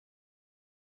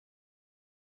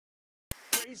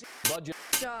crazy budget.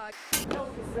 Shock.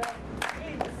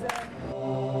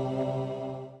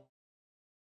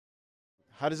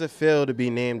 How does it feel to be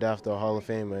named after a Hall of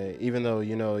Famer, even though,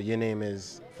 you know, your name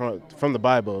is from the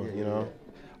Bible, you know?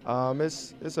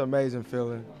 It's an amazing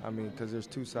feeling. I mean, because there's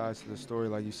two sides to the story.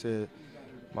 Like you said,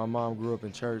 my mom grew up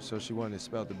in church, so she wanted to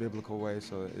spell it the biblical way,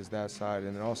 so it's that side.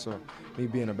 And then also, me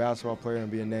being a basketball player and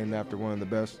being named after one of the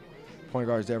best point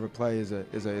guards to ever play is a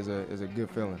good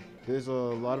feeling. There's a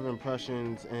lot of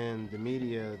impressions in the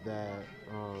media that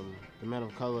the men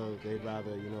of color, they'd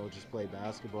rather, you know, just play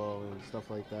basketball and stuff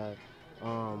like that.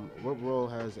 What role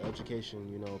has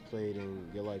education, you know, played in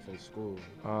your life in school?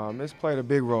 It's played a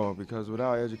big role because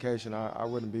without education, I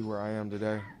wouldn't be where I am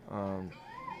today.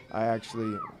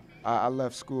 I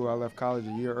left school, I left college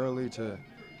a year early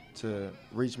to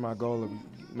reach my goal of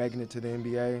making it to the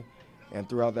NBA. And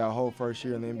throughout that whole first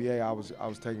year in the NBA, I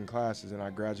was taking classes and I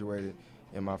graduated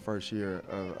in my first year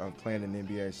of playing in the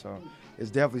NBA. So it's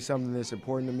definitely something that's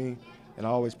important to me. And I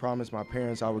always promised my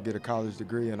parents I would get a college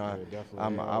degree, and I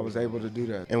was able to do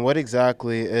that. And what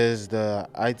exactly is the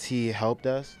IT help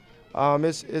desk?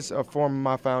 It's a form of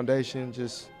my foundation,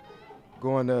 just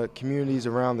going to communities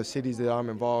around the cities that I'm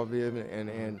involved in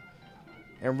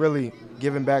and really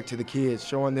giving back to the kids,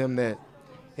 showing them that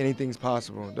anything's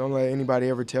possible. Don't let anybody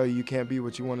ever tell you you can't be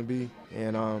what you want to be.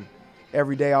 And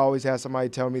every day I always had somebody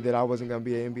tell me that I wasn't going to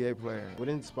be an NBA player. What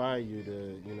inspired you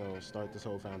to, you know, start this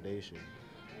whole foundation?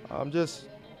 The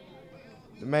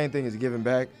main thing is giving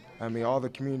back. I mean, all the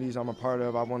communities I'm a part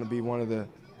of, I want to be one of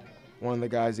the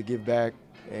guys that give back.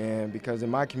 And because in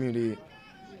my community,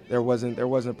 there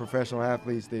wasn't professional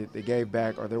athletes that gave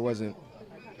back, or there wasn't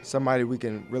somebody we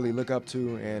can really look up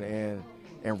to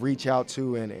and reach out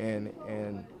to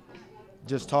and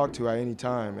just talk to at any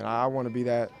time. And I want to be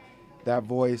that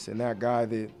voice and that guy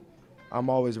that I'm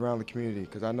always around the community,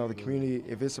 because I know the community,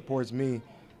 if it supports me,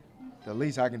 the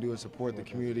least I can do is support the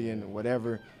community and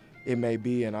whatever it may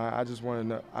be. And I just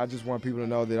want people to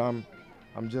know that I'm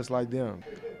just like them.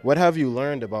 What have you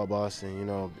learned about Boston, you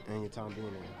know, in your time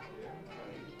being there?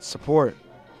 Support.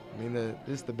 I mean, this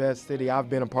is the best city I've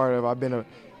been a part of. I've been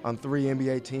on 3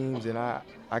 NBA teams, and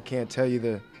I can't tell you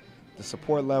the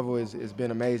support level has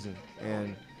been amazing.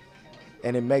 And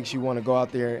it makes you want to go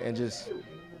out there and just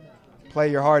play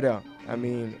your heart out. I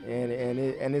mean,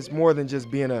 and it's more than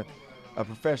just being a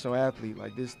professional athlete.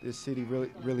 Like this city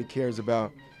really cares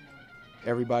about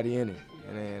everybody in it,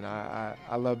 and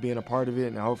I love being a part of it,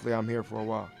 and hopefully I'm here for a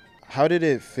while. How did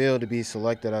it feel to be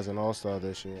selected as an All-Star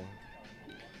this year?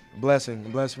 A blessing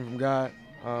from God.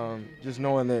 Just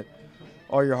knowing that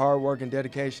all your hard work and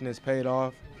dedication has paid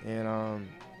off, and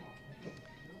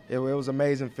it was an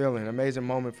amazing feeling, an amazing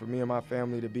moment for me and my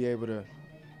family to be able to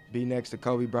be next to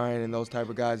Kobe Bryant and those type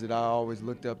of guys that I always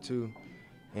looked up to.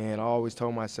 And I always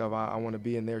told myself I want to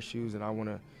be in their shoes and I want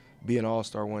to be an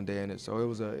All-Star one day in it. So it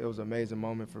was an amazing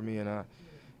moment for me, and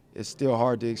it's still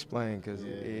hard to explain because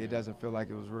it doesn't feel like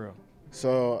it was real.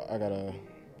 So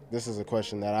this is a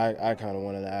question that I kind of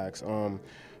wanted to ask.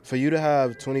 For you to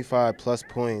have 25+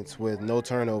 points with no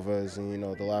turnovers in, you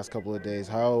know, the last couple of days,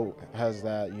 how has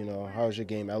that, you know, how has your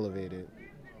game elevated?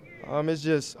 It's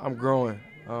just I'm growing.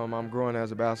 I'm growing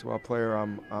as a basketball player.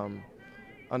 I'm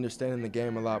understanding the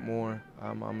game a lot more.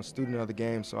 I'm a student of the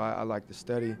game, so I like to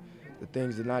study the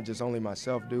things that not just only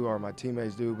myself do or my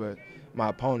teammates do, but my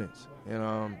opponents.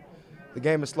 And the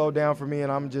game has slowed down for me,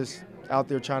 and I'm just out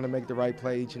there trying to make the right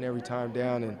play each and every time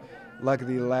down. And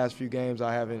luckily, the last few games,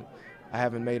 I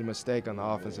haven't made a mistake on the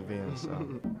offensive end. So.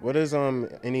 What is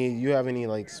you have any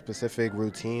like specific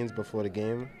routines before the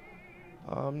game?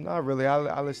 Not really.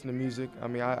 I listen to music. I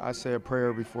mean, I say a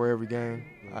prayer before every game.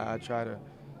 I try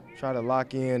to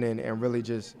lock in and really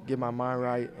just get my mind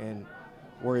right and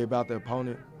worry about the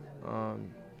opponent.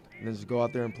 And then just go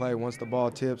out there and play. Once the ball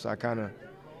tips,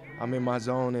 I'm in my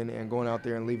zone and going out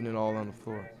there and leaving it all on the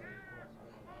floor.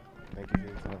 Thank you for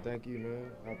your time. Thank you,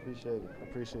 man. I appreciate it. I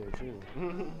appreciate it too.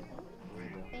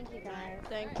 Thank you, guys.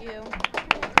 Thank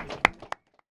you.